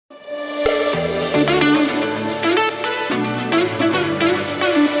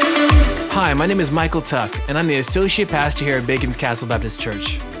Hi, my name is Michael Tuck, and I'm the Associate Pastor here at Bacon's Castle Baptist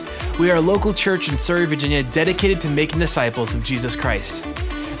Church. We are a local church in Surrey, Virginia, dedicated to making disciples of Jesus Christ.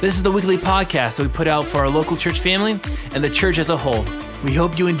 This is the weekly podcast that we put out for our local church family and the church as a whole. We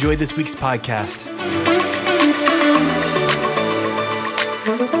hope you enjoyed this week's podcast.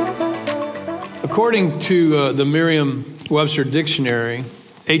 According to the Merriam-Webster Dictionary,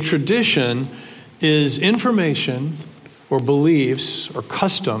 a tradition is information or beliefs or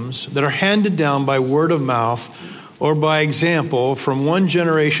customs that are handed down by word of mouth or by example from one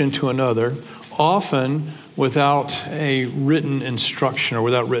generation to another, often without a written instruction or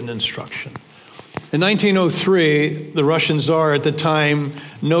without written instruction. In 1903, the Russian Tsar at the time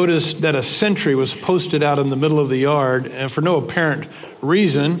noticed that a sentry was posted out in the middle of the yard and for no apparent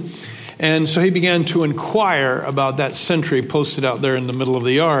reason. And so he began to inquire about that sentry posted out there in the middle of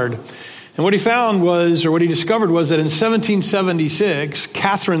the yard. And what he found was, or what he discovered was that in 1776,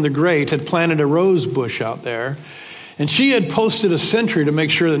 Catherine the Great had planted a rose bush out there. And she had posted a sentry to make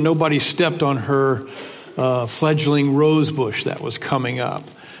sure that nobody stepped on her fledgling rose bush that was coming up.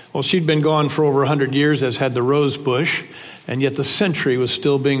 Well, she'd been gone for over 100 years, as had the rose bush, and yet the sentry was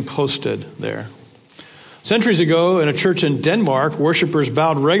still being posted there. Centuries ago, in a church in Denmark, worshipers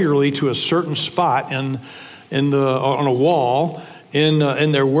bowed regularly to a certain spot on a wall in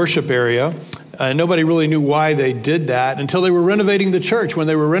their worship area. Nobody really knew why they did that until they were renovating the church. When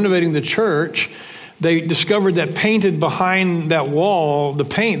they were renovating the church, they discovered that painted behind that wall, the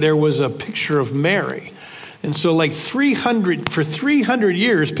paint, there was a picture of Mary. And so for 300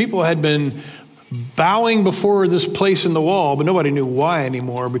 years, people had been bowing before this place in the wall, but nobody knew why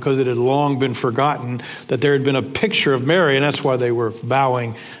anymore because it had long been forgotten that there had been a picture of Mary, and that's why they were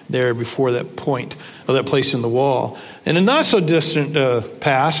bowing there before that point or that place in the wall. And in not so distant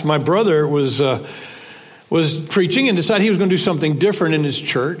past, my brother was preaching and decided he was going to do something different in his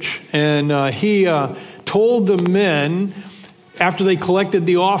church, and he told the men after they collected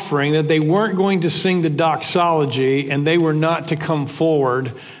the offering that they weren't going to sing the doxology and they were not to come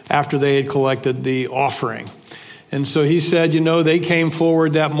forward after they had collected the offering. And so he said, they came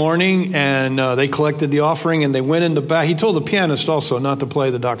forward that morning and they collected the offering and they went in the back. He told the pianist also not to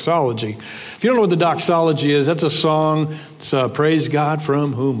play the doxology. If you don't know what the doxology is, that's a song. It's praise God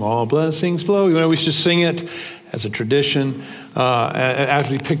from whom all blessings flow. We should sing it as a tradition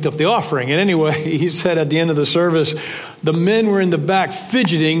after we picked up the offering. And anyway, he said at the end of the service, the men were in the back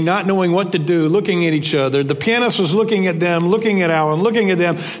fidgeting, not knowing what to do, looking at each other. The pianist was looking at them, looking at Alan, looking at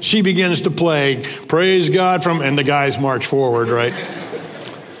them. She begins to play, praise God from, and the guys march forward, right?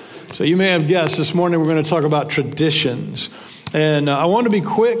 So you may have guessed this morning we're going to talk about traditions. And I want to be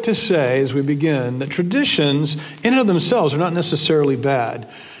quick to say as we begin that traditions in and of themselves are not necessarily bad.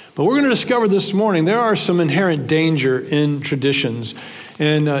 But we're going to discover this morning there are some inherent danger in traditions.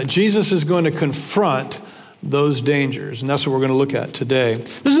 And Jesus is going to confront those dangers. And that's what we're going to look at today.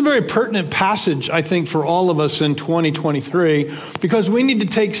 This is a very pertinent passage, I think, for all of us in 2023, because we need to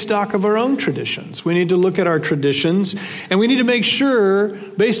take stock of our own traditions. We need to look at our traditions, and we need to make sure,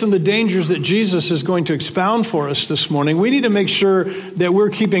 based on the dangers that Jesus is going to expound for us this morning, we need to make sure that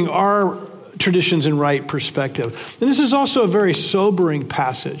we're keeping our traditions in right perspective. And this is also a very sobering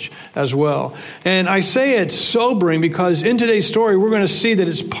passage as well. And I say it's sobering because in today's story, we're going to see that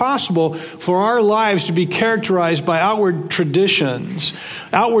it's possible for our lives to be characterized by outward traditions,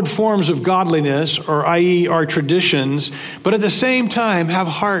 outward forms of godliness, or i.e. our traditions, but at the same time have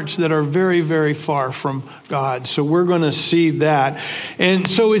hearts that are very, very far from God. So we're going to see that. And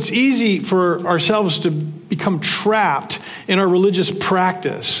so it's easy for ourselves to become trapped in our religious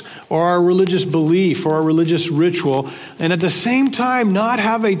practice or our religious belief or our religious ritual, and at the same time not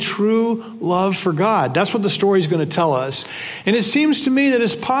have a true love for God. That's what the story is going to tell us. And it seems to me that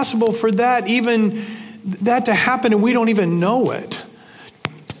it's possible for that to happen and we don't even know it.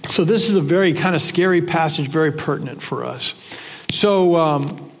 So this is a very kind of scary passage, very pertinent for us. So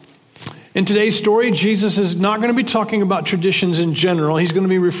in today's story, Jesus is not going to be talking about traditions in general. He's going to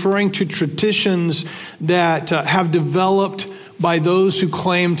be referring to traditions that have developed by those who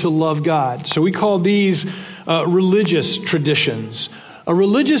claim to love God. So we call these religious traditions. A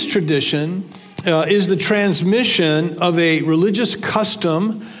religious tradition is the transmission of a religious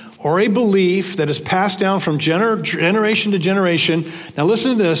custom or a belief that is passed down from generation to generation. Now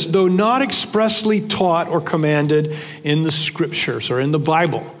listen to this, though not expressly taught or commanded in the scriptures or in the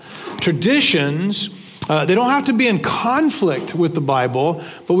Bible. Traditions, they don't have to be in conflict with the Bible,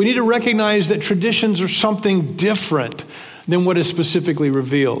 but we need to recognize that traditions are something different than what is specifically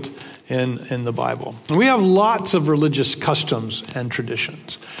revealed in the Bible. And we have lots of religious customs and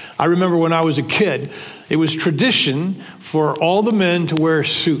traditions. I remember when I was a kid, it was tradition for all the men to wear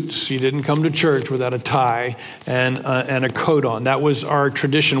suits. You didn't come to church without a tie and a coat on. That was our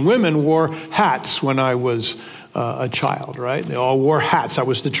tradition. Women wore hats when I was a child, right? They all wore hats. That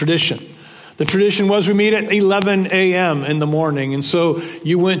was the tradition. The tradition was we meet at 11 a.m. in the morning. And so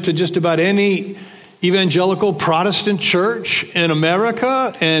you went to just about any evangelical Protestant church in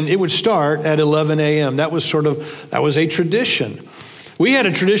America, and it would start at 11 a.m. That was a tradition. We had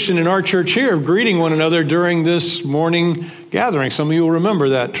a tradition in our church here of greeting one another during this morning gathering. Some of you will remember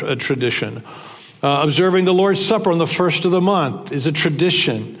that tradition. Observing the Lord's Supper on the first of the month is a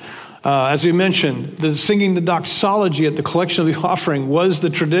tradition. As we mentioned, singing the doxology at the collection of the offering was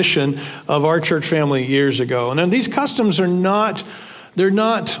the tradition of our church family years ago. And these customs they're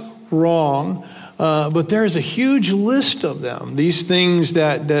not wrong, but there's a huge list of them, these things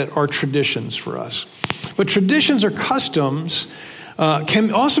that are traditions for us. But traditions or customs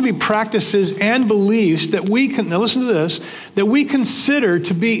can also be practices and beliefs that we can, now listen to this, that we consider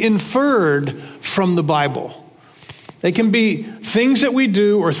to be inferred from the Bible. They can be things that we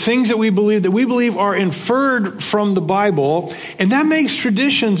do or things that we believe are inferred from the Bible. And that makes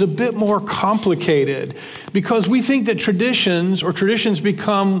traditions a bit more complicated because we think that traditions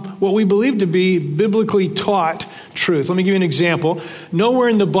become what we believe to be biblically taught truth. Let me give you an example. Nowhere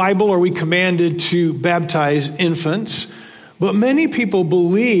in the Bible are we commanded to baptize infants, but many people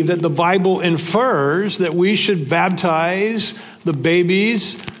believe that the Bible infers that we should baptize the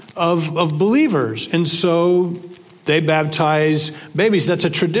babies of believers. And so they baptize babies. That's a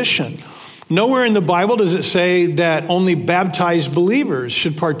tradition. Nowhere in the Bible does it say that only baptized believers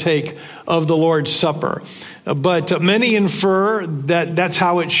should partake of the Lord's Supper. But many infer that that's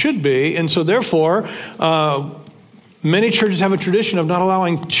how it should be. And so therefore, many churches have a tradition of not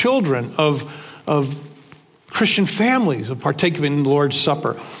allowing children of Christian families of partaking in the Lord's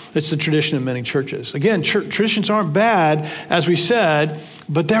Supper. It's the tradition of many churches. Again, traditions aren't bad, as we said,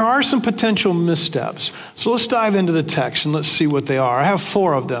 but there are some potential missteps. So let's dive into the text and let's see what they are. I have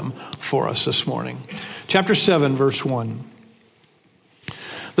 4 of them for us this morning. Chapter 7, verse 1.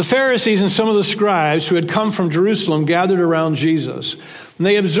 The Pharisees and some of the scribes who had come from Jerusalem gathered around Jesus. And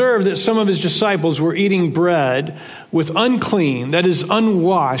they observed that some of his disciples were eating bread with unclean, that is,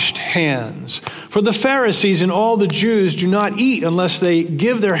 unwashed hands. For the Pharisees and all the Jews do not eat unless they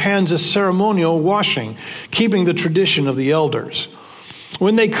give their hands a ceremonial washing, keeping the tradition of the elders.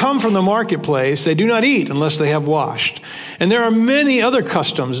 When they come from the marketplace, they do not eat unless they have washed. And there are many other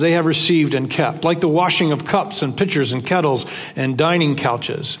customs they have received and kept, like the washing of cups and pitchers and kettles and dining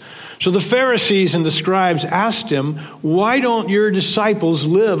couches. So the Pharisees and the scribes asked him, "Why don't your disciples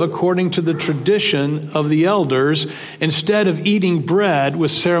live according to the tradition of the elders instead of eating bread with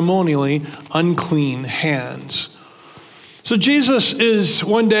ceremonially unclean hands?" So Jesus is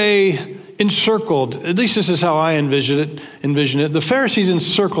one day encircled, at least this is how I envision it. The Pharisees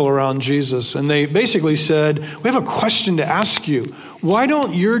encircle around Jesus, and they basically said, "We have a question to ask you. Why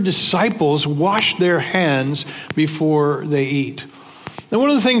don't your disciples wash their hands before they eat?" Now, one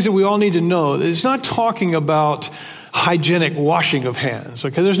of the things that we all need to know is it's not talking about hygienic washing of hands.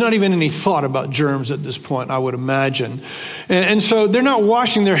 Okay, there's not even any thought about germs at this point, I would imagine. And so they're not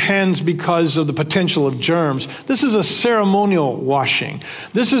washing their hands because of the potential of germs. This is a ceremonial washing.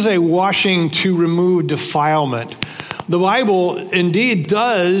 This is a washing to remove defilement. The Bible indeed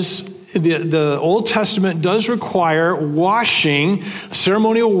does, the Old Testament does require washing,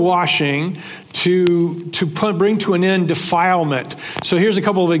 ceremonial washing, to bring to an end defilement. So here's a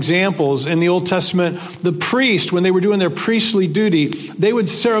couple of examples. In the Old Testament, the priest, when they were doing their priestly duty, they would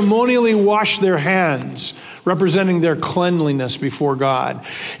ceremonially wash their hands, representing their cleanliness before God.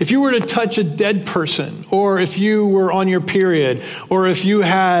 If you were to touch a dead person, or if you were on your period, or if you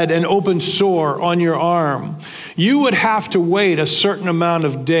had an open sore on your arm, you would have to wait a certain amount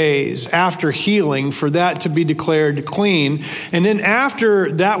of days after healing for that to be declared clean. And then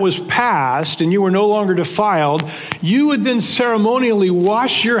after that was passed and you were no longer defiled, you would then ceremonially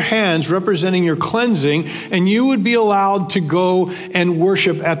wash your hands representing your cleansing, and you would be allowed to go and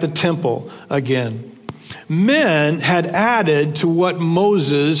worship at the temple again. Men had added to what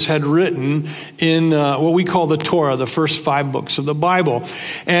Moses had written in what we call the Torah, the first 5 books of the Bible.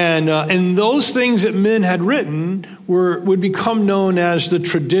 And those things that men had written would become known as the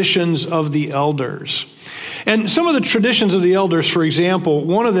traditions of the elders. And some of the traditions of the elders, for example,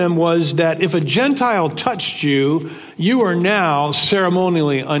 one of them was that if a Gentile touched you, you are now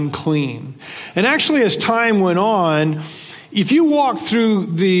ceremonially unclean. And actually, as time went on, if you walked through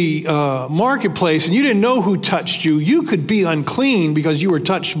the marketplace and you didn't know who touched you, you could be unclean because you were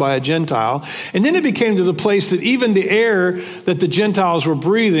touched by a Gentile. And then it became to the place that even the air that the Gentiles were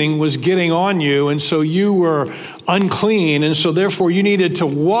breathing was getting on you, and so you were unclean, and so therefore you needed to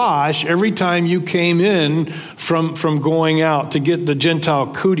wash every time you came in from going out to get the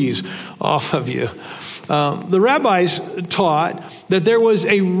Gentile cooties off of you. The rabbis taught that there was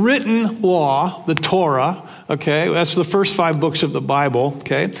a written law, the Torah. Okay, that's the first 5 books of the Bible,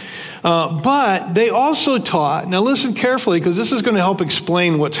 okay? But they also taught, now listen carefully because this is going to help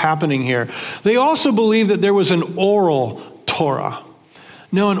explain what's happening here. They also believed that there was an oral Torah.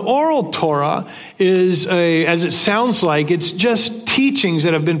 Now, an oral Torah is, as it sounds like, it's just teachings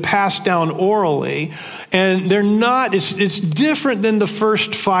that have been passed down orally, and they're not, it's different than the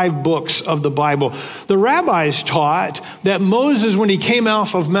first 5 books of the Bible. The rabbis taught that Moses, when he came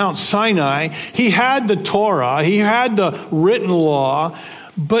off of Mount Sinai, he had the Torah, he had the written law,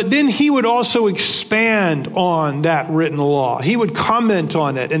 but then he would also expand on that written law. He would comment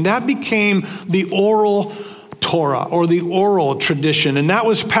on it, and that became the oral Torah, or the oral tradition, and that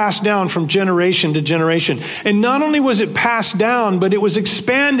was passed down from generation to generation. And not only was it passed down, but it was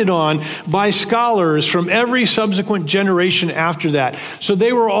expanded on by scholars from every subsequent generation after that. So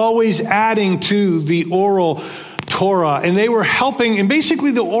they were always adding to the oral Torah, and they were helping, and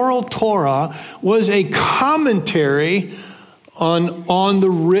basically the oral Torah was a commentary on the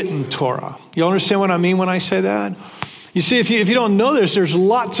written Torah. You understand what I mean when I say that? You see, if you don't know this, there's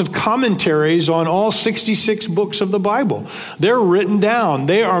lots of commentaries on all 66 books of the Bible. They're written down.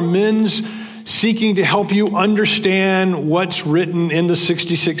 They are men's seeking to help you understand what's written in the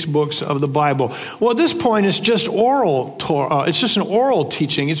 66 books of the Bible. Well, at this point, it's just oral Torah. It's just an oral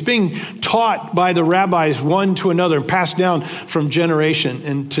teaching. It's being taught by the rabbis one to another, passed down from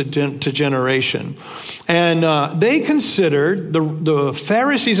generation to generation. And they considered, the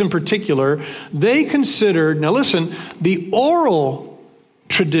Pharisees in particular, they considered, now listen, the oral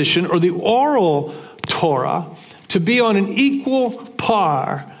tradition or the oral Torah to be on an equal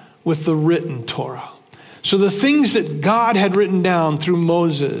par with the written Torah. So the things that God had written down through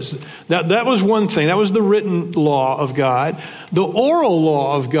Moses, that was one thing. That was the written law of God. The oral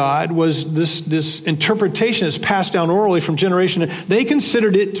law of God was this interpretation that's passed down orally from generation. They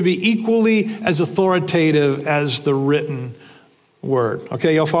considered it to be equally as authoritative as the written word.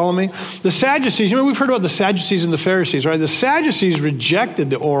 Okay, y'all follow me? The Sadducees, we've heard about the Sadducees and the Pharisees, right? The Sadducees rejected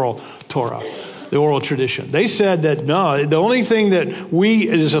the oral Torah, the oral tradition. They said that no, the only thing that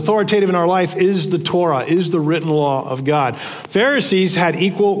is authoritative in our life is the Torah, is the written law of God. Pharisees had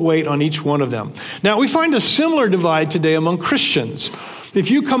equal weight on each one of them. Now, we find a similar divide today among Christians. If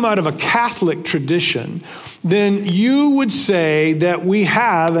you come out of a Catholic tradition, then you would say that we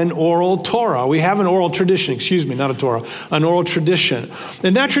have an oral Torah. We have an oral tradition, not a Torah, an oral tradition.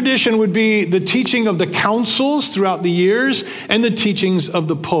 And that tradition would be the teaching of the councils throughout the years and the teachings of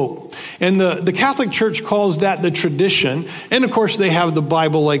the Pope. And the Catholic Church calls that the tradition. And of course, they have the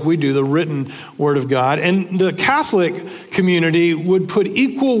Bible like we do, the written Word of God. And the Catholic community would put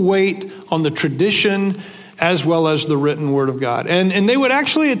equal weight on the tradition as well as the written Word of God. And they would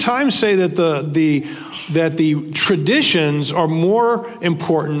actually at times say that the traditions are more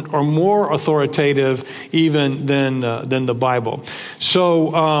important or more authoritative even than the Bible.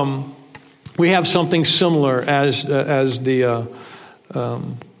 So we have something similar as the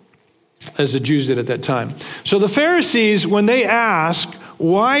Jews did at that time. So the Pharisees, when they ask,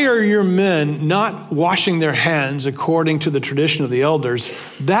 why are your men not washing their hands according to the tradition of the elders?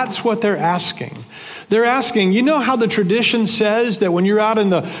 That's what they're asking. They're asking, you know how the tradition says that when you're out in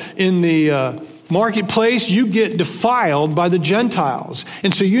the marketplace, you get defiled by the Gentiles.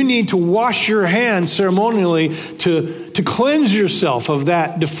 And so you need to wash your hands ceremonially to cleanse yourself of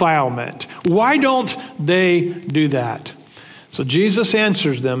that defilement. Why don't they do that? So Jesus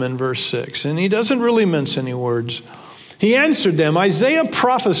answers them in verse 6, and he doesn't really mince any words. He answered them, Isaiah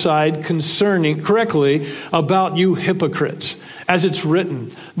prophesied correctly about you hypocrites, as it's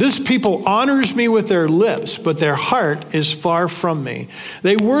written, this people honors me with their lips, but their heart is far from me.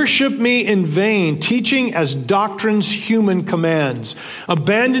 They worship me in vain, teaching as doctrines human commands.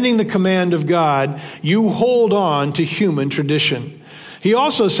 Abandoning the command of God, you hold on to human tradition. He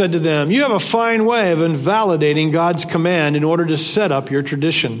also said to them, you have a fine way of invalidating God's command in order to set up your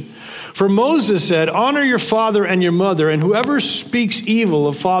tradition. For Moses said, honor your father and your mother, and whoever speaks evil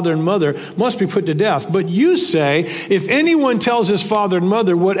of father and mother must be put to death. But you say, if anyone tells his father and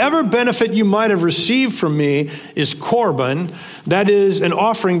mother, whatever benefit you might have received from me is korban, that is an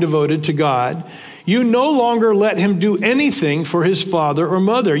offering devoted to God, You no longer let him do anything for his father or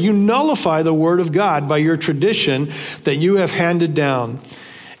mother. You nullify the word of God by your tradition that you have handed down.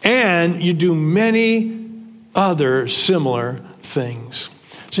 And you do many other similar things.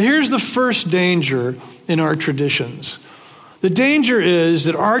 So here's the first danger in our traditions. The danger is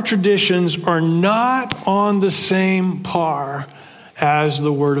that our traditions are not on the same par as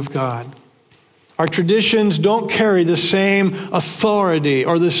the Word of God. Our traditions don't carry the same authority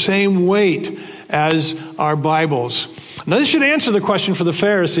or the same weight as our Bibles. Now, this should answer the question for the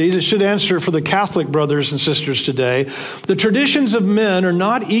Pharisees. It should answer for the Catholic brothers and sisters today. The traditions of men are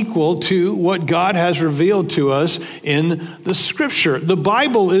not equal to what God has revealed to us in the Scripture. The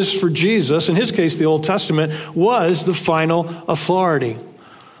Bible is for Jesus. In his case, the Old Testament was the final authority.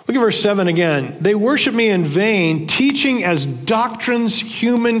 Look at verse 7 again. They worship me in vain, teaching as doctrines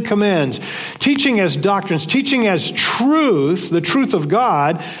human commands. Teaching as doctrines, teaching as truth, the truth of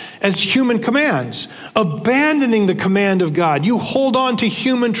God, as human commands. Abandoning the command of God. You hold on to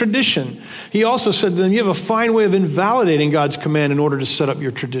human tradition. He also said to them, you have a fine way of invalidating God's command in order to set up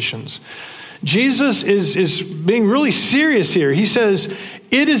your traditions. Jesus is being really serious here. He says,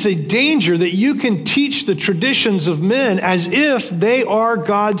 it is a danger that you can teach the traditions of men as if they are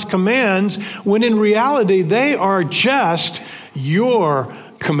God's commands, when in reality they are just your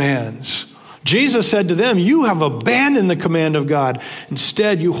commands. Jesus said to them, you have abandoned the command of God.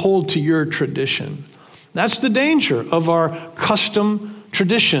 Instead, you hold to your tradition. That's the danger of our custom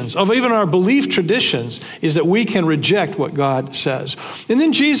traditions, of even our belief traditions, is that we can reject what God says. And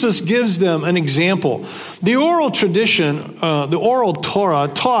then Jesus gives them an example. The oral tradition, the oral Torah,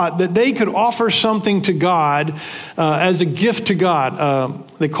 taught that they could offer something to God as a gift to God.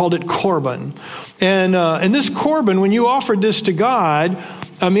 They called it korban. And this korban, when you offered this to God,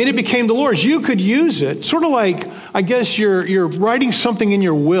 it became the Lord's. You could use it, sort of like, I guess you're writing something in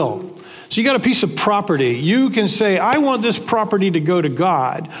your will. So you got a piece of property. You can say, I want this property to go to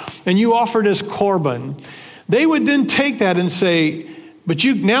God, and you offer this korban. They would then take that and say, but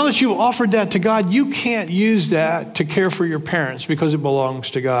now that you've offered that to God, you can't use that to care for your parents because it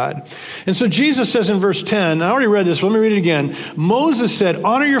belongs to God. And so Jesus says in verse 10, I already read this, but let me read it again. Moses said,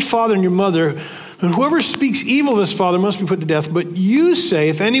 honor your father and your mother, and whoever speaks evil of his father must be put to death. But you say,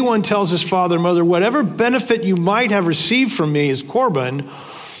 if anyone tells his father or mother, whatever benefit you might have received from me is korban,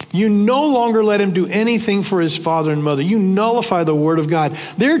 you no longer let him do anything for his father and mother. You nullify the word of God.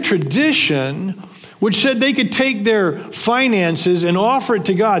 Their tradition, which said they could take their finances and offer it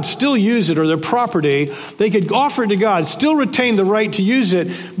to God, still use it, or their property, they could offer it to God, still retain the right to use it,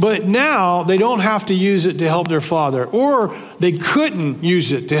 but now they don't have to use it to help their father, or they couldn't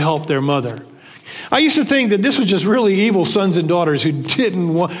use it to help their mother. I used to think that this was just really evil sons and daughters who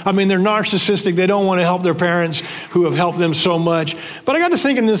didn't want, they're narcissistic. They don't want to help their parents who have helped them so much. But I got to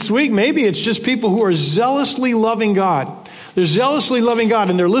thinking this week, maybe it's just people who are zealously loving God. They're zealously loving God,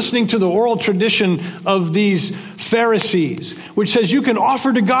 and they're listening to the oral tradition of these Pharisees, which says you can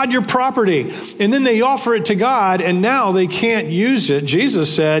offer to God your property. And then they offer it to God, and now they can't use it.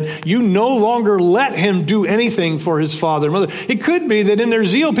 Jesus said, you no longer let him do anything for his father and mother. It could be that in their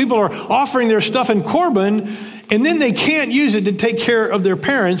zeal, people are offering their stuff in korban, and then they can't use it to take care of their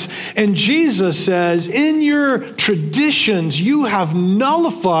parents. And Jesus says, in your traditions, you have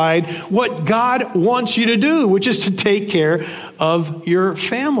nullified what God wants you to do, which is to take care of your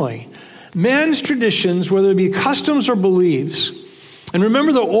family. Man's traditions, whether it be customs or beliefs, and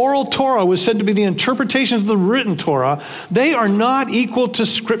remember the oral Torah was said to be the interpretation of the written Torah, they are not equal to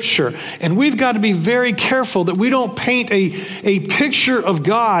Scripture. And we've got to be very careful that we don't paint a picture of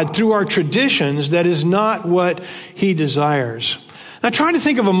God through our traditions that is not what he desires. Now, trying to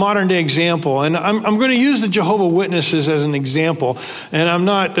think of a modern day example, and I'm going to use the Jehovah's Witnesses as an example, and I'm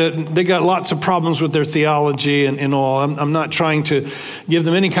not, they got lots of problems with their theology and all. I'm not trying to give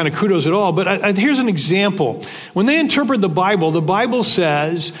them any kind of kudos at all, but here's an example. When they interpret the Bible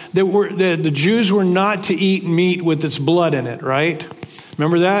says that the Jews were not to eat meat with its blood in it, right?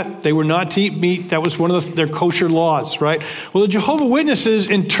 Remember that? They were not to eat meat. That was one of their kosher laws, right? Well, the Jehovah's Witnesses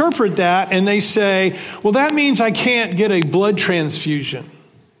interpret that and they say, well, that means I can't get a blood transfusion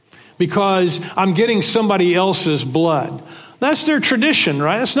because I'm getting somebody else's blood. That's their tradition,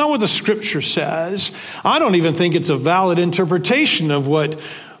 right? That's not what the Scripture says. I don't even think it's a valid interpretation of what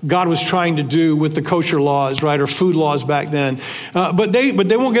God was trying to do with the kosher laws, right, or food laws back then. But they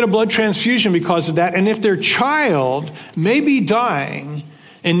won't get a blood transfusion because of that. And if their child may be dying,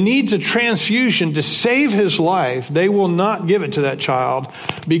 and needs a transfusion to save his life, they will not give it to that child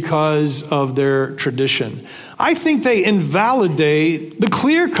because of their tradition. I think they invalidate the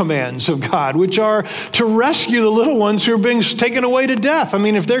clear commands of God, which are to rescue the little ones who are being taken away to death. I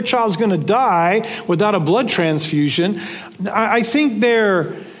mean, if their child's going to die without a blood transfusion, I think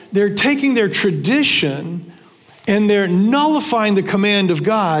they're taking their tradition and they're nullifying the command of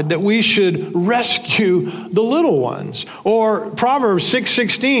God that we should rescue the little ones. Or Proverbs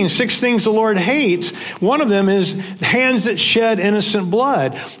 6:16, 6 things the Lord hates. One of them is hands that shed innocent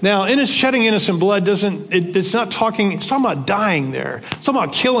blood. Now, shedding innocent blood it's talking about dying there. It's talking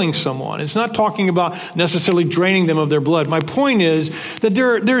about killing someone. It's not talking about necessarily draining them of their blood. My point is that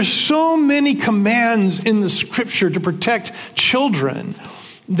there's so many commands in the Scripture to protect children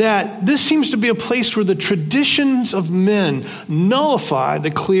that this seems to be a place where the traditions of men nullify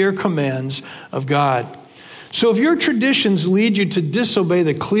the clear commands of God. So if your traditions lead you to disobey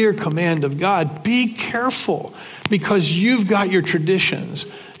the clear command of God, be careful, because you've got your traditions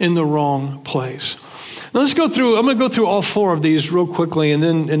in the wrong place. Now I'm going to go through all 4 of these real quickly and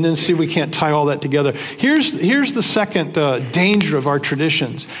then see if we can't tie all that together. Here's the second danger of our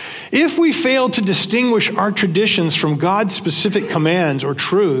traditions. If we fail to distinguish our traditions from God's specific commands or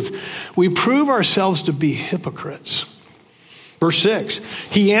truth, we prove ourselves to be hypocrites. Verse 6,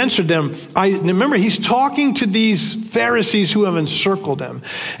 he answered them. Remember, he's talking to these Pharisees who have encircled him.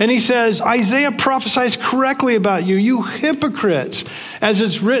 And he says, Isaiah prophesies correctly about you, you hypocrites. As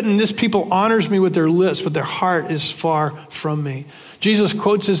it's written, this people honors me with their lips, but their heart is far from me. Jesus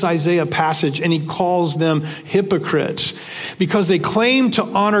quotes this Isaiah passage and he calls them hypocrites because they claim to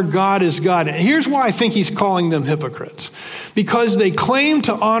honor God as God. And here's why I think he's calling them hypocrites. Because they claim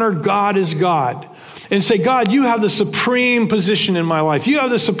to honor God as God. And say, God, you have the supreme position in my life. You have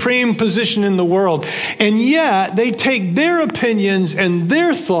the supreme position in the world. And yet they take their opinions and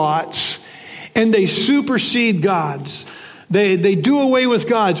their thoughts and they supersede God's. They do away with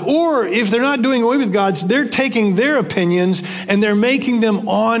God's. Or if they're not doing away with God's, they're taking their opinions and they're making them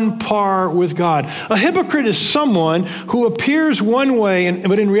on par with God. A hypocrite is someone who appears one way,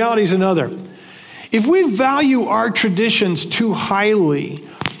 but in reality is another. If we value our traditions too highly,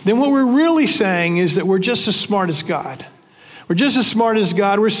 then what we're really saying is that we're just as smart as God. We're just as smart as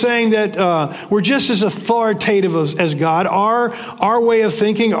God. We're saying that we're just as authoritative as God. Our way of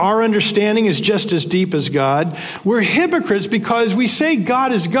thinking, our understanding is just as deep as God. We're hypocrites because we say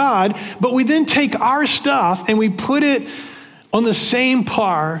God is God, but we then take our stuff and we put it on the same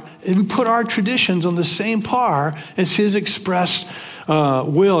par, and we put our traditions on the same par as his expressed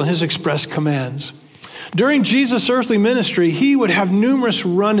will and his expressed commands. During Jesus' earthly ministry, he would have numerous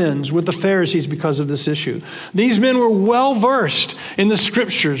run-ins with the Pharisees because of this issue. These men were well-versed in the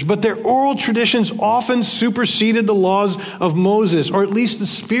Scriptures, but their oral traditions often superseded the laws of Moses, or at least the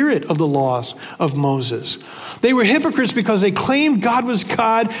spirit of the laws of Moses. They were hypocrites because they claimed God was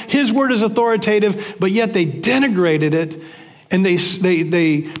God, his word is authoritative, but yet they denigrated it, and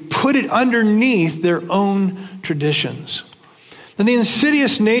they put it underneath their own traditions. And the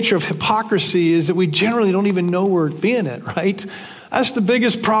insidious nature of hypocrisy is that we generally don't even know we're being it, right? That's the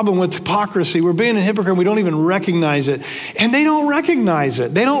biggest problem with hypocrisy. We're being a hypocrite. We don't even recognize it. And they don't recognize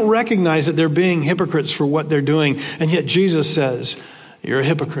it. They don't recognize that they're being hypocrites for what they're doing. And yet Jesus says, you're a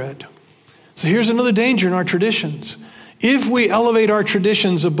hypocrite. So here's another danger in our traditions. If we elevate our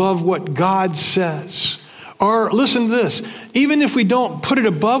traditions above what God says, or listen to this, even if we don't put it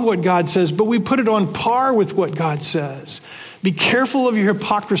above what God says, but we put it on par with what God says, be careful of your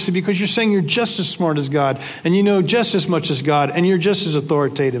hypocrisy, because you're saying you're just as smart as God and you know just as much as God and you're just as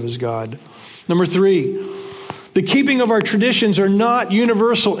authoritative as God. Number 3, the keeping of our traditions are not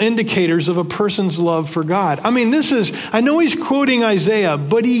universal indicators of a person's love for God. I mean, I know he's quoting Isaiah,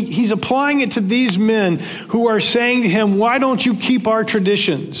 but he's applying it to these men who are saying to him, why don't you keep our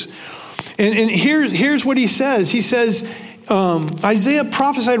traditions? And here's what he says. He says, Isaiah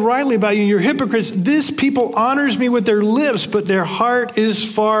prophesied rightly about you. You're hypocrites. This people honors me with their lips, but their heart is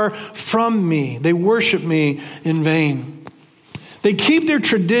far from me. They worship me in vain. They keep their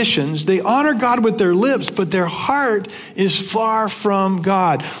traditions. They honor God with their lips, but their heart is far from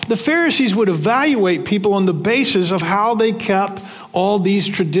God. The Pharisees would evaluate people on the basis of how they kept all these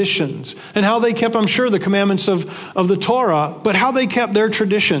traditions and how they kept, I'm sure, the commandments of the Torah, but how they kept their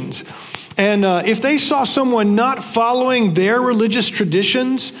traditions. And if they saw someone not following their religious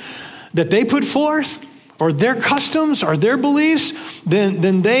traditions that they put forth, or their customs, or their beliefs,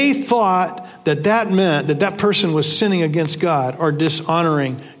 then they thought that meant that person was sinning against God or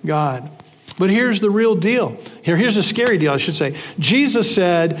dishonoring God. But here's the real deal. Here's the scary deal, I should say. Jesus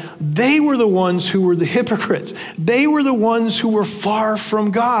said they were the ones who were the hypocrites. They were the ones who were far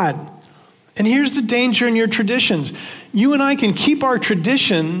from God. And here's the danger in your traditions. You and I can keep our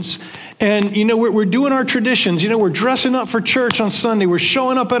traditions, and we're doing our traditions. We're dressing up for church on Sunday. We're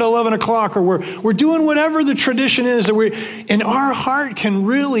showing up at 11 o'clock, or we're doing whatever the tradition is. And our heart can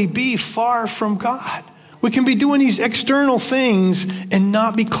really be far from God. We can be doing these external things and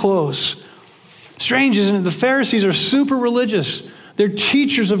not be close. Strange, isn't it? The Pharisees are super religious. They're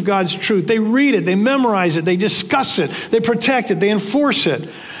teachers of God's truth. They read it, they memorize it, they discuss it, they protect it, they enforce it.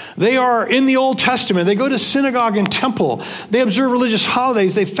 They are in the Old Testament. They go to synagogue and temple. They observe religious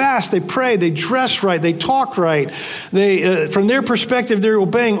holidays. They fast, they pray, they dress right, they talk right. From their perspective, they're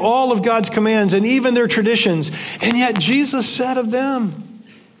obeying all of God's commands and even their traditions. And yet Jesus said of them,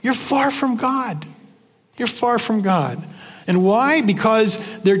 you're far from God. You're far from God. And why? Because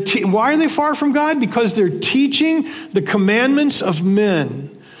why are they far from God? Because they're teaching the commandments of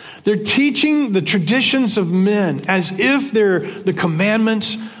men. They're teaching the traditions of men as if they're the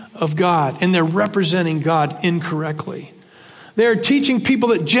commandments of God, and they're representing God incorrectly. They're teaching people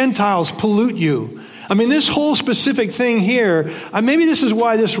that Gentiles pollute you. I mean, this whole specific thing here, maybe this is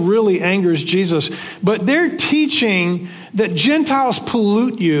why this really angers Jesus, but they're teaching that Gentiles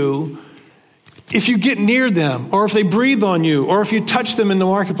pollute you if you get near them, or if they breathe on you, or if you touch them in the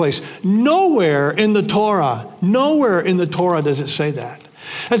marketplace. Nowhere in the Torah does it say that.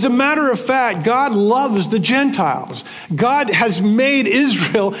 As a matter of fact, God loves the Gentiles. God has made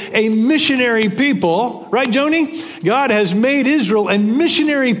Israel a missionary people. Right, Joni? God has made Israel a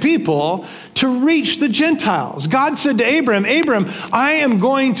missionary people to reach the Gentiles. God said to Abram, I am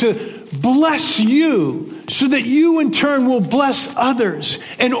going to bless you so that you in turn will bless others.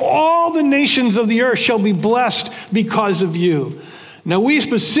 And all the nations of the earth shall be blessed because of you. Now, we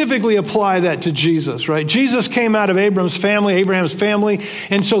specifically apply that to Jesus, right? Jesus came out of Abraham's family.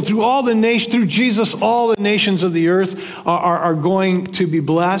 And so through Jesus, all the nations of the earth are going to be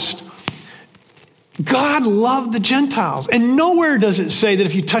blessed. God loved the Gentiles. And nowhere does it say that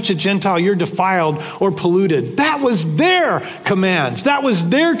if you touch a Gentile, you're defiled or polluted. That was their commands. That was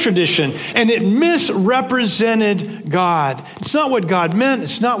their tradition. And it misrepresented God. It's not what God meant.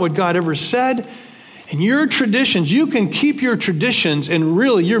 It's not what God ever said. And your traditions, you can keep your traditions, and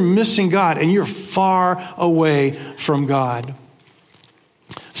really you're missing God, and you're far away from God.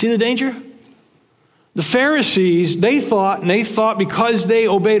 See the danger? The Pharisees, they thought because they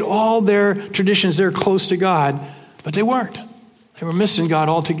obeyed all their traditions, they're close to God, but they weren't. They were missing God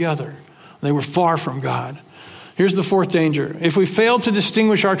altogether. They were far from God. Here's the fourth danger. If we fail to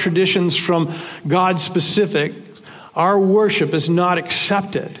distinguish our traditions from God's specific, our worship is not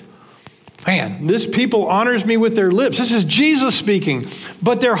accepted. Man, this people honors me with their lips. This is Jesus speaking.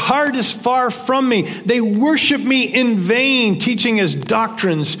 But their heart is far from me. They worship me in vain, teaching as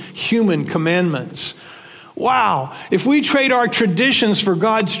doctrines human commandments. Wow. If we trade our traditions for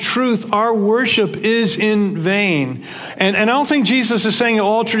God's truth, our worship is in vain. And I don't think Jesus is saying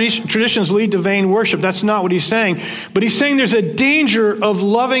all traditions lead to vain worship. That's not what he's saying. But he's saying there's a danger of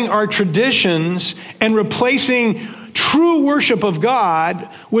loving our traditions and replacing true worship of God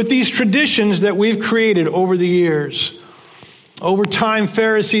with these traditions that we've created over the years. Over time,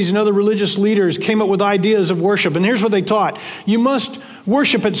 Pharisees and other religious leaders came up with ideas of worship. And here's what they taught. You must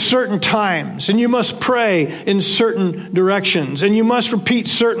worship at certain times, and you must pray in certain directions, and you must repeat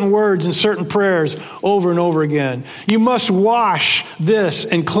certain words and certain prayers over and over again. You must wash this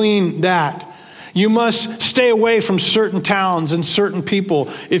and clean that. You must stay away from certain towns and certain people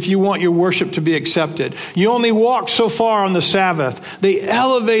if you want your worship to be accepted. You only walk so far on the Sabbath. They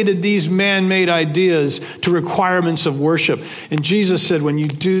elevated these man-made ideas to requirements of worship. And Jesus said, when you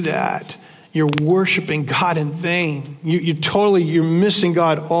do that, you're worshiping God in vain. You're missing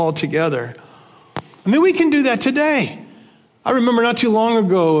God altogether. I mean, we can do that today. I remember not too long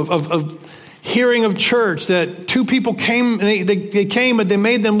ago of hearing of church that two people came, and they came, but they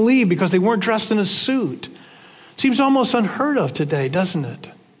made them leave because they weren't dressed in a suit. Seems almost unheard of today, doesn't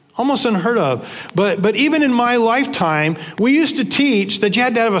it? Almost unheard of. But even in my lifetime, we used to teach that you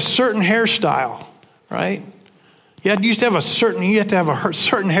had to have a certain hairstyle, right? You used to have a certain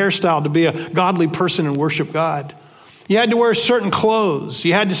hairstyle to be a godly person and worship God. You had to wear certain clothes.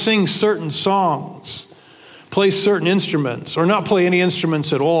 You had to sing certain songs, play certain instruments, or not play any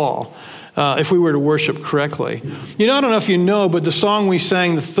instruments at all. If we were to worship correctly. I don't know if you know, but the song we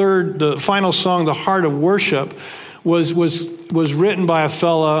sang, the final song, The Heart of Worship, was written by a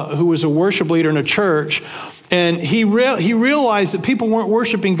fella who was a worship leader in a church. And he realized that people weren't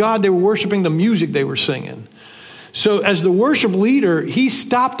worshiping God, they were worshiping the music they were singing. So as the worship leader, he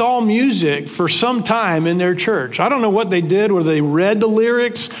stopped all music for some time in their church. I don't know what they did, whether they read the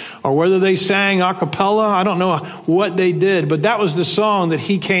lyrics or whether they sang a cappella. I don't know what they did, but that was the song that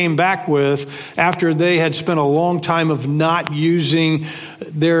he came back with after they had spent a long time of not using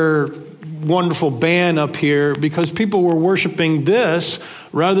their wonderful band up here because people were worshiping this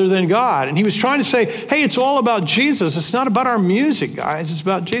rather than God. And he was trying to say, hey, it's all about Jesus. It's not about our music, guys. It's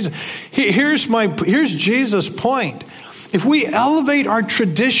about Jesus. Here's Jesus' point. If we elevate our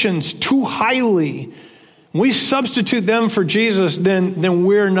traditions too highly, we substitute them for Jesus, then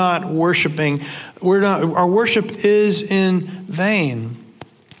we're not worshiping. Our worship is in vain.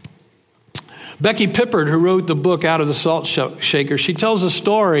 Becky Pippert, who wrote the book Out of the Salt Shaker, she tells a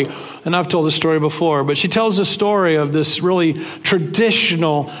story, and I've told this story before, but she tells a story of this really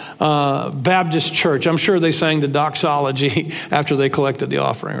traditional Baptist church. I'm sure they sang the doxology after they collected the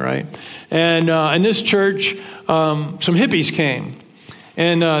offering, right? And in this church, some hippies came.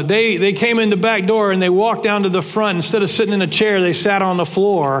 And they came in the back door and they walked down to the front. Instead of sitting in a chair, they sat on the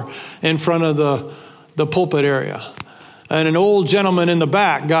floor in front of the pulpit area. And an old gentleman in the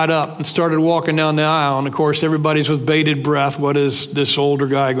back got up and started walking down the aisle. And, of course, everybody's with bated breath. What is this older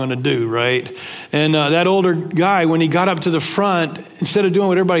guy going to do, right? And that older guy, when he got up to the front, instead of doing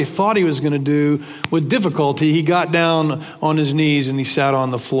what everybody thought he was going to do, with difficulty, he got down on his knees and he sat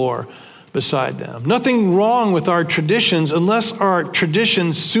on the floor beside them. Nothing wrong with our traditions unless our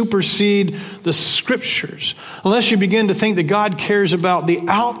traditions supersede the Scriptures. Unless you begin to think that God cares about the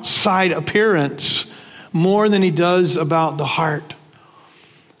outside appearance more than he does about the heart.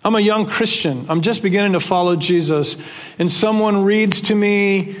 I'm a young Christian. I'm just beginning to follow Jesus. And someone reads to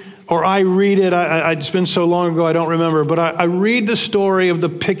me, or I read it. It's been so long ago I don't remember. But I read the story of the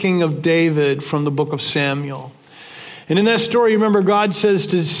picking of David from the book of Samuel. And in that story, remember, God says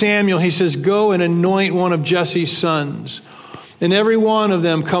to Samuel, he says, go and anoint one of Jesse's sons. And every one of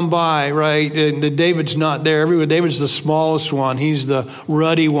them come by, right? And David's not there. David's the smallest one. He's the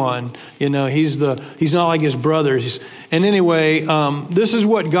ruddy one. You know, he's not like his brothers. And anyway, this is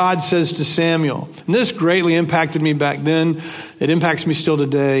what God says to Samuel. And this greatly impacted me back then. It impacts me still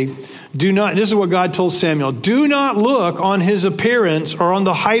today. This is what God told Samuel. Do not look on his appearance or on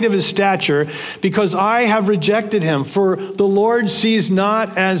the height of his stature, because I have rejected him. For the Lord sees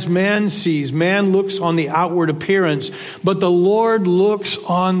not as man sees. Man looks on the outward appearance, but the Lord looks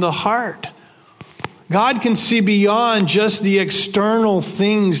on the heart. God can see beyond just the external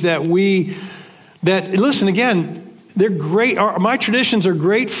things listen, again, they're great. My traditions are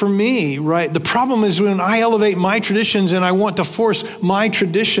great for me, right? The problem is when I elevate my traditions and I want to force my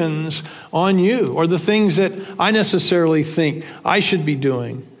traditions on you, or the things that I necessarily think I should be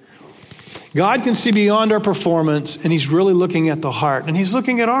doing. God can see beyond our performance, and he's really looking at the heart. And he's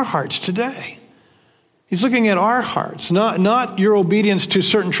looking at our hearts today. He's looking at our hearts, not your obedience to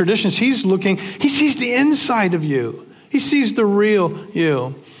certain traditions. He sees the inside of you. He sees the real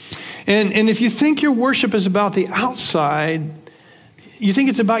you. And if you think your worship is about the outside, you think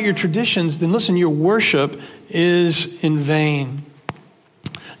it's about your traditions, then listen, your worship is in vain.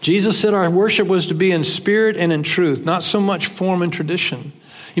 Jesus said our worship was to be in spirit and in truth, not so much form and tradition.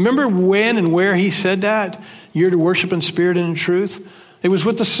 You remember when and where he said that? You're to worship in spirit and in truth? It was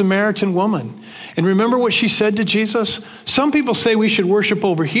with the Samaritan woman. And remember what she said to Jesus? Some people say we should worship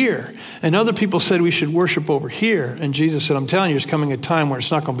over here, and other people said we should worship over here. And Jesus said, I'm telling you, there's coming a time where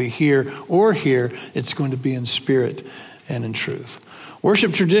it's not going to be here or here. It's going to be in spirit and in truth.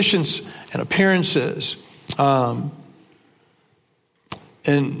 Worship traditions and appearances, and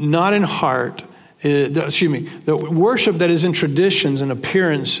not in heart. The worship that is in traditions and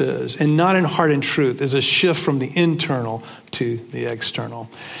appearances and not in heart and truth is a shift from the internal to the external.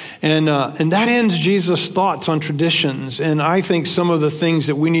 And that ends Jesus' thoughts on traditions. And I think some of the things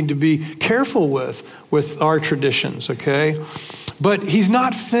that we need to be careful with our traditions, okay? But he's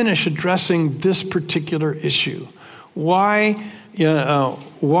not finished addressing this particular issue. Why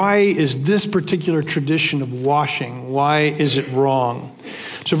is this particular tradition of washing, why is it wrong?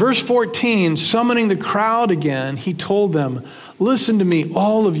 So verse 14, summoning the crowd again, he told them, listen to me,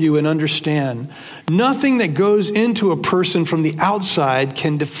 all of you, and understand. Nothing that goes into a person from the outside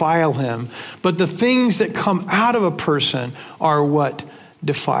can defile him, but the things that come out of a person are what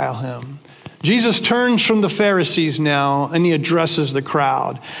defile him. Jesus turns from the Pharisees now, and he addresses the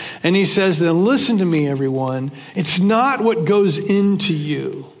crowd. And he says, then listen to me, everyone. It's not what goes into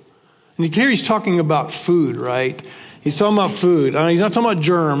you. And here he's talking about food, right? He's talking about food. He's not talking about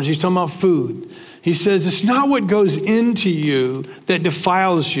germs. He's talking about food. He says, it's not what goes into you that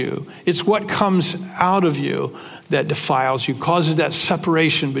defiles you. It's what comes out of you that defiles you, causes that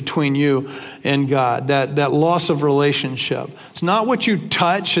separation between you and God, that loss of relationship. It's not what you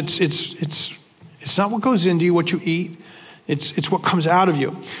touch. It's not what goes into you, what you eat. It's what comes out of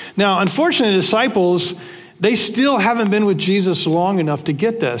you. Now, unfortunately, the disciples, they still haven't been with Jesus long enough to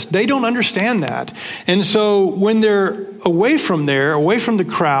get this. They don't understand that. And so when they're away from the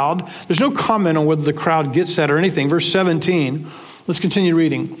crowd, there's no comment on whether the crowd gets that or anything. Verse 17, let's continue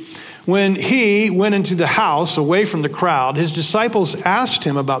reading. When he went into the house away from the crowd, his disciples asked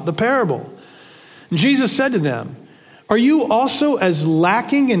him about the parable. And Jesus said to them, "Are you also as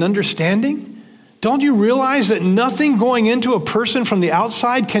lacking in understanding? Don't you realize that nothing going into a person from the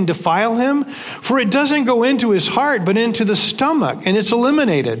outside can defile him? For it doesn't go into his heart, but into the stomach, and it's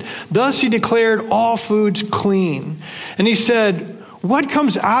eliminated." Thus he declared all foods clean. And he said, "What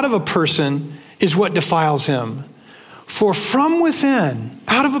comes out of a person is what defiles him. For from within,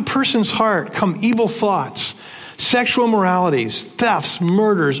 out of a person's heart, come evil thoughts, sexual immoralities, thefts,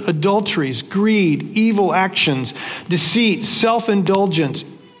 murders, adulteries, greed, evil actions, deceit, self-indulgence,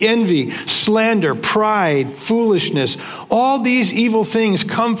 envy, slander, pride, foolishness. All these evil things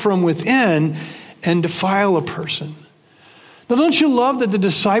come from within and defile a person." Now, don't you love that the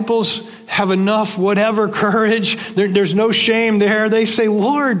disciples have enough whatever courage? There's no shame there. They say,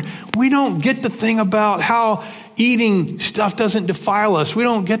 "Lord, we don't get the thing about how eating stuff doesn't defile us. We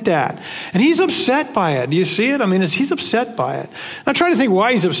don't get that." And he's upset by it. Do you see it? I mean, he's upset by it. I'm trying to think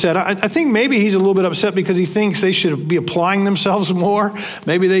why he's upset. I think maybe he's a little bit upset because he thinks they should be applying themselves more.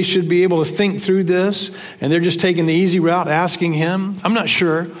 Maybe they should be able to think through this, and they're just taking the easy route, asking him. I'm not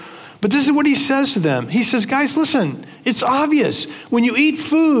sure. But this is what he says to them. He says, "Guys, listen, it's obvious. When you eat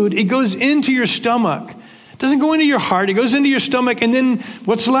food, it goes into your stomach. It doesn't go into your heart. It goes into your stomach, and then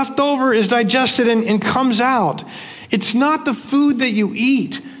what's left over is digested and comes out. It's not the food that you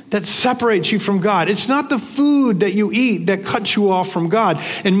eat that separates you from God. It's not the food that you eat that cuts you off from God."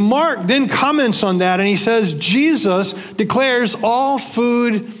 And Mark then comments on that, and he says, Jesus declares all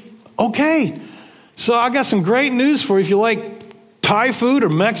food okay. So I got some great news for you if you like Thai food or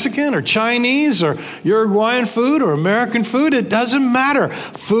Mexican or Chinese or Uruguayan food or American food. It doesn't matter.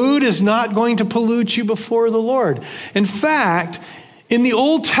 Food is not going to pollute you before the Lord. In fact, in the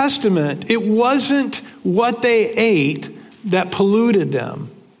Old Testament, it wasn't what they ate that polluted them.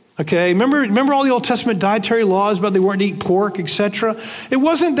 Okay, remember all the Old Testament dietary laws about they weren't to eat pork, etc.? It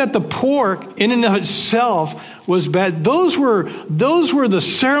wasn't that the pork in and of itself was bad. Those were the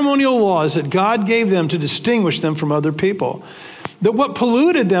ceremonial laws that God gave them to distinguish them from other people. That what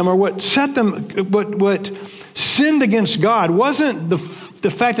polluted them or what set them, what sinned against God wasn't the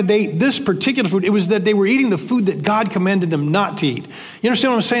fact that they ate this particular food. It was that they were eating the food that God commanded them not to eat. You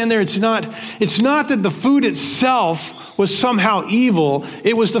understand what I'm saying there? It's not that the food itself was somehow evil.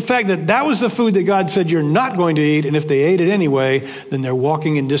 It was the fact that that was the food that God said you're not going to eat. And if they ate it anyway, then they're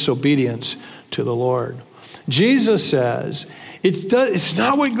walking in disobedience to the Lord. Jesus says, it's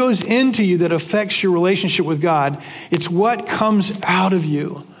not what goes into you that affects your relationship with God. It's what comes out of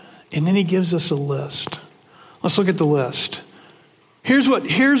you. And then he gives us a list. Let's look at the list. Here's what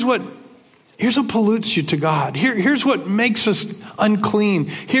pollutes you to God. Here's what makes us unclean.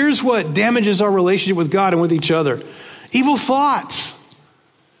 Here's what damages our relationship with God and with each other. Evil thoughts,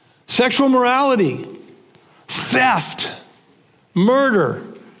 sexual immorality, theft, murder,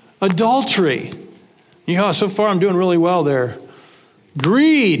 adultery. So far I'm doing really well there.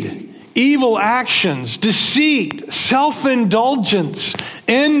 Greed, evil actions, deceit, self-indulgence,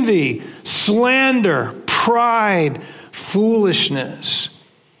 envy, slander, pride, foolishness.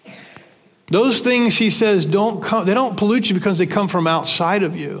 Those things, he says, they don't pollute you because they come from outside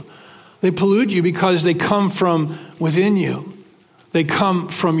of you. They pollute you because they come from within you. They come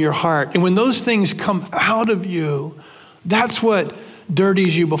from your heart. And when those things come out of you, that's what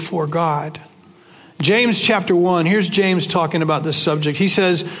dirties you before God. James chapter 1, here's James talking about this subject. He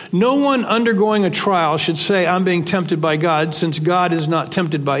says, "No one undergoing a trial should say, 'I'm being tempted by God,' since God is not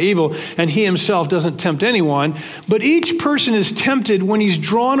tempted by evil, and he himself doesn't tempt anyone. But each person is tempted when he's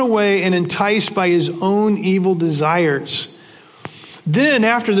drawn away and enticed by his own evil desires. Then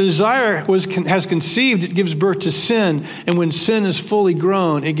after the desire has conceived, it gives birth to sin. And when sin is fully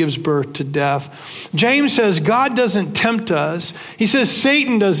grown, it gives birth to death." James says God doesn't tempt us. He says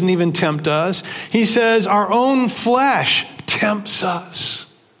Satan doesn't even tempt us. He says our own flesh tempts us.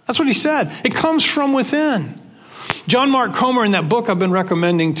 That's what he said. It comes from within. John Mark Comer, in that book I've been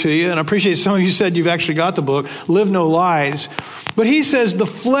recommending to you, and I appreciate some of you said you've actually got the book, Live No Lies. But he says the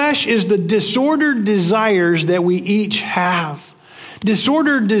flesh is the disordered desires that we each have.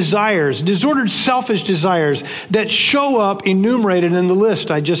 Disordered desires, disordered selfish desires that show up enumerated in the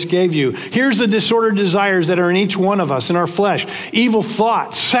list I just gave you. Here's the disordered desires that are in each one of us, in our flesh. Evil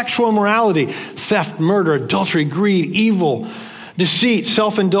thoughts, sexual immorality, theft, murder, adultery, greed, evil, deceit,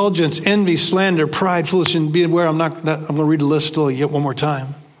 self-indulgence, envy, slander, pride, foolishness. Be aware, I'm going to read the list still yet one more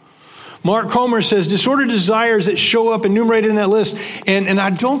time. Mark Comer says, disordered desires that show up enumerated in that list. And I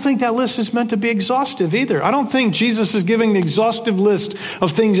don't think that list is meant to be exhaustive either. I don't think Jesus is giving the exhaustive list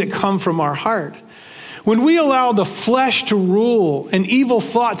of things that come from our heart. When we allow the flesh to rule and evil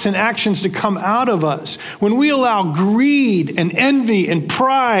thoughts and actions to come out of us, when we allow greed and envy and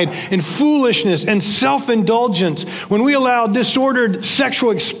pride and foolishness and self-indulgence, when we allow disordered sexual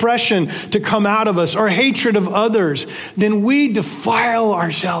expression to come out of us or hatred of others, then we defile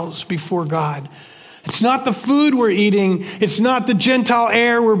ourselves before God. It's not the food we're eating. It's not the Gentile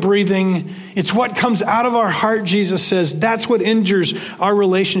air we're breathing. It's what comes out of our heart, Jesus says. That's what injures our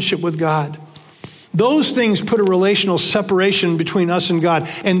relationship with God. Those things put a relational separation between us and God,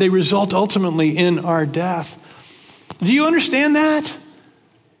 and they result ultimately in our death. Do you understand that?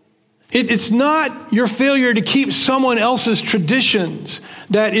 It's not your failure to keep someone else's traditions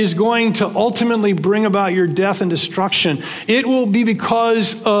that is going to ultimately bring about your death and destruction. It won't be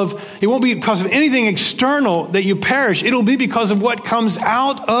because of anything external that you perish. It'll be because of what comes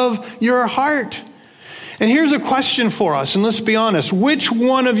out of your heart. And here's a question for us, and let's be honest. Which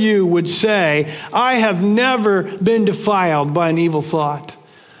one of you would say, I have never been defiled by an evil thought?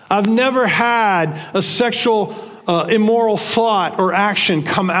 I've never had a sexual immoral thought or action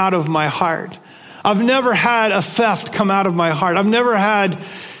come out of my heart. I've never had a theft come out of my heart. I've never had,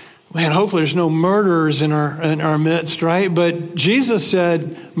 hopefully there's no murderers in our midst, right? But Jesus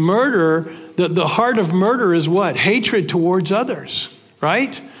said murder, the heart of murder is what? Hatred towards others,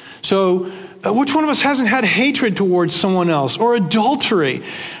 right? So which one of us hasn't had hatred towards someone else? Or adultery?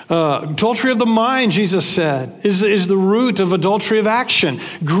 Adultery of the mind, Jesus said, is the root of adultery of action.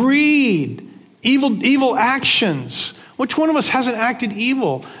 Greed, evil actions. Which one of us hasn't acted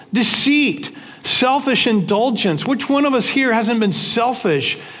evil? Deceit, selfish indulgence. Which one of us here hasn't been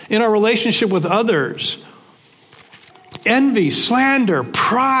selfish in our relationship with others? Envy, slander,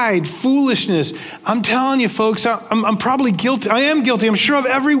 pride, foolishness. I'm telling you, folks, I'm probably guilty. I am guilty. I'm sure of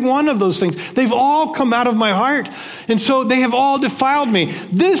every one of those things. They've all come out of my heart. And so they have all defiled me.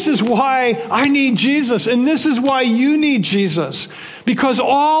 This is why I need Jesus. And this is why you need Jesus. Because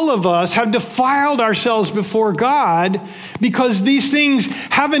all of us have defiled ourselves before God because these things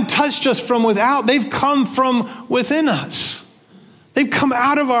haven't touched us from without. They've come from within us. They've come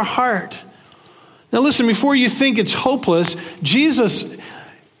out of our heart. Now listen, before you think it's hopeless,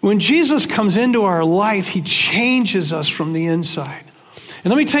 when Jesus comes into our life, he changes us from the inside. And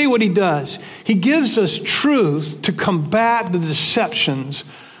let me tell you what he does. He gives us truth to combat the deceptions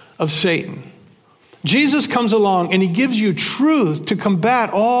of Satan. Jesus comes along and he gives you truth to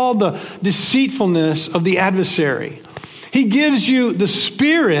combat all the deceitfulness of the adversary. He gives you the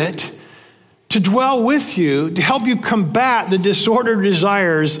Spirit to dwell with you, to help you combat the disordered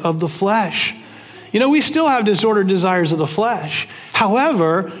desires of the flesh. We still have disordered desires of the flesh.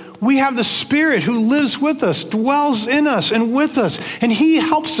 However, we have the Spirit who lives with us, dwells in us and with us. And he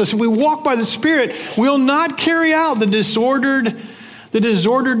helps us. If we walk by the Spirit, we'll not carry out the disordered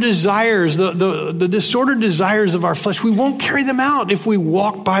desires, the disordered desires of our flesh. We won't carry them out if we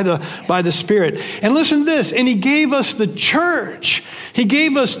walk by the Spirit. And listen to this. And he gave us the church. He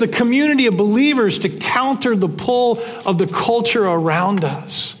gave us the community of believers to counter the pull of the culture around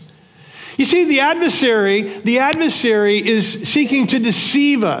us. You see, the adversary is seeking to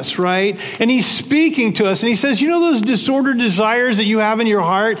deceive us, right? And he's speaking to us and he says, those disordered desires that you have in your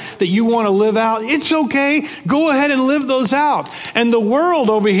heart that you want to live out, it's okay. Go ahead and live those out. And the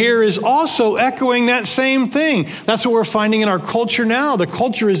world over here is also echoing that same thing. That's what we're finding in our culture now. The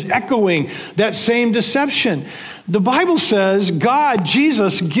culture is echoing that same deception. The Bible says God,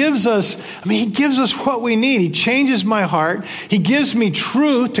 Jesus, gives us what we need. He changes my heart. He gives me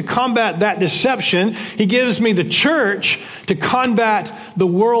truth to combat that deception. He gives me the church to combat the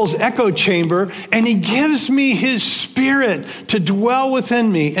world's echo chamber. And he gives me his Spirit to dwell within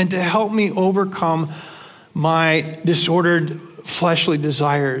me and to help me overcome my disordered fleshly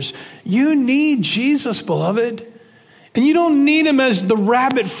desires. You need Jesus, beloved. And you don't need him as the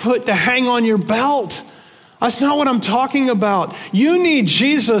rabbit foot to hang on your belt. That's not what I'm talking about. You need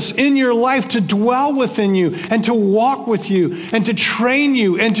Jesus in your life to dwell within you and to walk with you and to train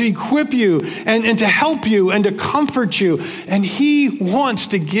you and to equip you and to help you and to comfort you. And he wants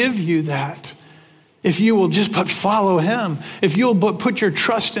to give you that if you will just follow him, if you'll put your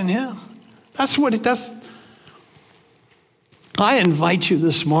trust in him. That's what it does. I invite you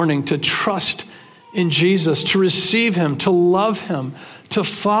this morning to trust in Jesus, to receive him, to love him, to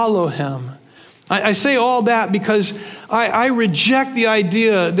follow him. I say all that because I reject the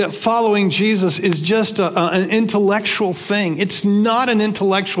idea that following Jesus is just an intellectual thing. It's not an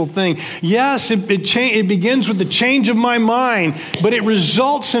intellectual thing. Yes, it begins with the change of my mind, but it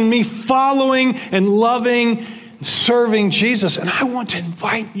results in me following and loving, serving Jesus. And I want to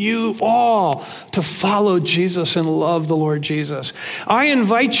invite you all to follow Jesus and love the Lord Jesus. I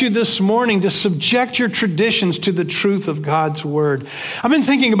invite you this morning to subject your traditions to the truth of God's word. I've been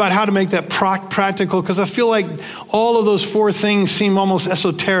thinking about how to make that practical because I feel like all of those four things seem almost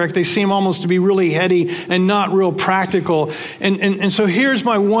esoteric. They seem almost to be really heady and not real practical. And so here's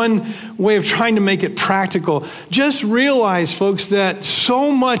my one way of trying to make it practical. Just realize, folks, that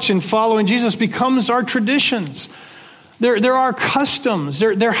so much in following Jesus becomes our traditions. They're our customs.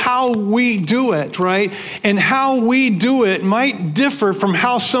 They're how we do it, right? And how we do it might differ from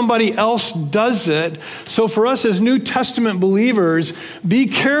how somebody else does it. So for us as New Testament believers, be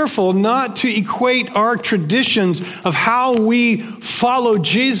careful not to equate our traditions of how we follow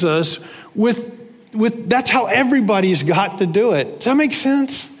Jesus with that's how everybody's got to do it. Does that make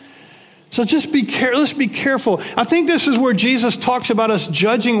sense? So just let's be careful. I think this is where Jesus talks about us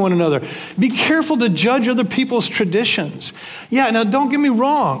judging one another. Be careful to judge other people's traditions. Yeah, now don't get me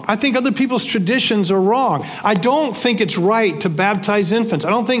wrong. I think other people's traditions are wrong. I don't think it's right to baptize infants. I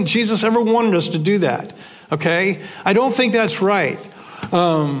don't think Jesus ever wanted us to do that. Okay? I don't think that's right.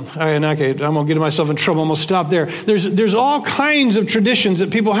 I'm going to get myself in trouble. I'm going to stop there. There's all kinds of traditions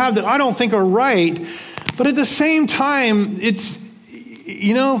that people have that I don't think are right. But at the same time,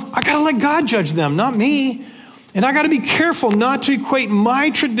 I got to let God judge them, not me. And I got to be careful not to equate my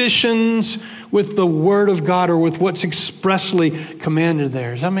traditions with the Word of God or with what's expressly commanded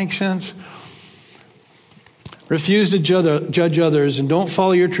there. Does that make sense? Refuse to judge others and don't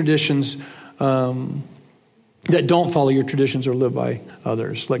follow your traditions that don't follow your traditions or live by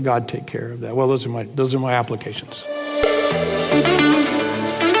others. Let God take care of that. Well, those are my applications.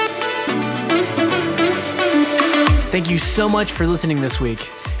 Thank you so much for listening this week.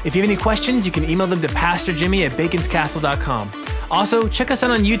 If you have any questions, you can email them to pastorjimmy@baconscastle.com. Also, check us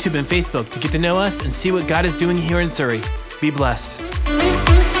out on YouTube and Facebook to get to know us and see what God is doing here in Surrey. Be blessed.